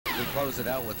We close it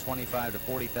out with 25 to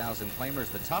 40,000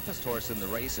 claimers. The toughest horse in the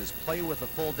race is Play With A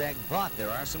Full Deck, but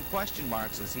there are some question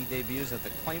marks as he debuts at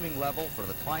the claiming level for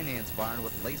the Kleinhans barn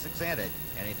with Lasix added.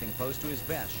 Anything close to his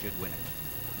best should win it.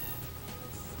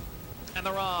 And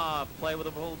they're off. Play With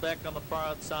A Full Deck on the far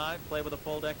outside. Play With A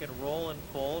Full Deck and Roll and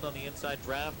Fold on the inside.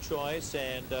 Draft Choice,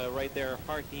 and right there,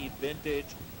 Hearty Vintage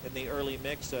in the early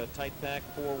mix. Tight pack,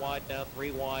 4 wide, now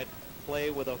 3 wide.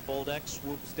 Play With A Full Deck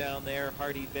swoops down there.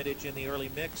 Hearty Vintage in the early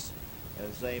mix.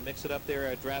 As they mix it up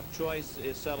there, Draft Choice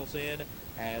settles in.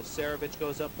 As Saravich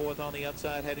goes up 4th on the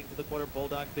outside, heading to the quarter.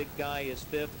 Bulldog Big Guy is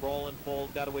 5th. Roll and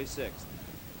Fold got away 6th.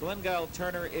 Glengyle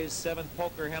Turner is 7th.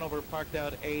 Poker Hanover parked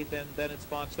out 8th, and then it's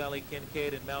Fox Valley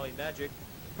Kincaid and Maui Magic.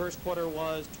 First quarter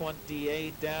was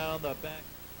 28 down the back.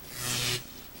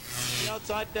 The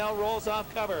outside now rolls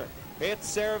off cover.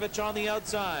 It's Saravich on the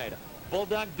outside.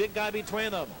 Bulldog Big Guy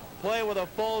between them. Play With A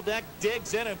Full Deck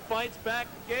digs in and fights back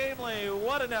gamely.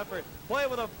 What an effort. Play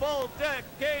With A Full Deck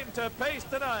came to pace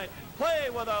tonight.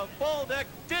 Play With A Full Deck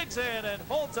digs in and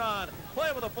holds on.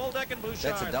 Play With A Full Deck and Bouchard.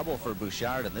 That's a double for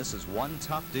Bouchard, and this is one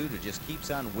tough dude who just keeps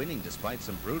on winning despite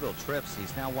some brutal trips.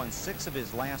 He's now won 6 of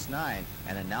his last 9,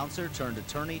 and announcer turned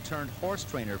attorney turned horse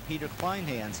trainer Peter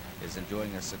Kleinhans is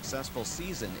enjoying a successful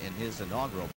season in his inaugural